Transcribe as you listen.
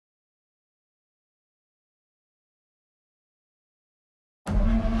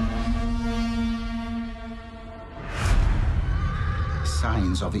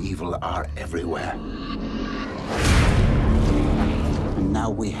signs of evil are everywhere. And now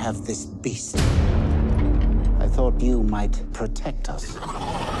we have this beast. I thought you might protect us.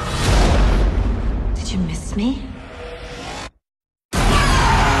 Did you miss me?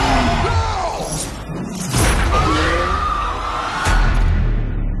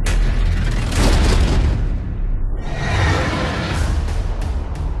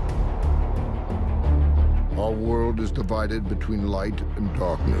 Our world is divided between light and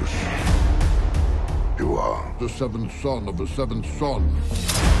darkness. You are the seventh son of the seventh son.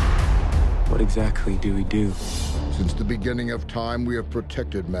 What exactly do we do? Since the beginning of time, we have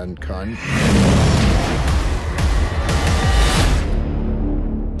protected mankind.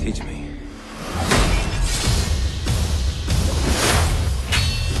 Teach me.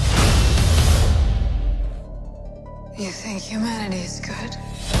 You think humanity is good?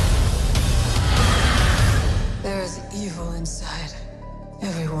 There is evil inside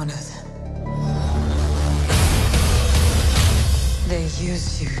every one of them. They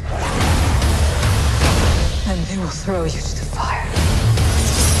use you, and they will throw you to the fire.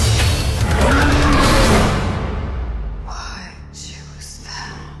 Why choose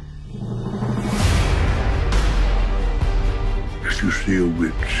them? If you see a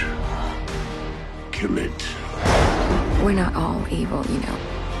witch, kill it. We're not all evil, you know.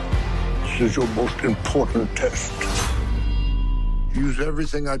 This is your most important test. Use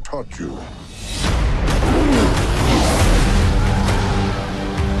everything I taught you.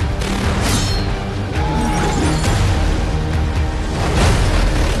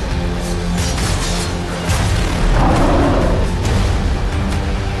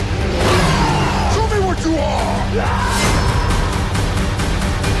 Show me what you are!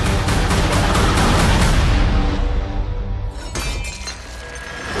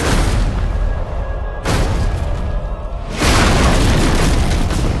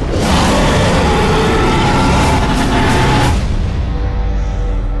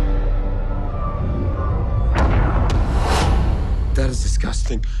 That is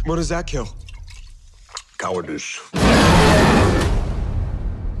disgusting. What does that kill? Cowardice.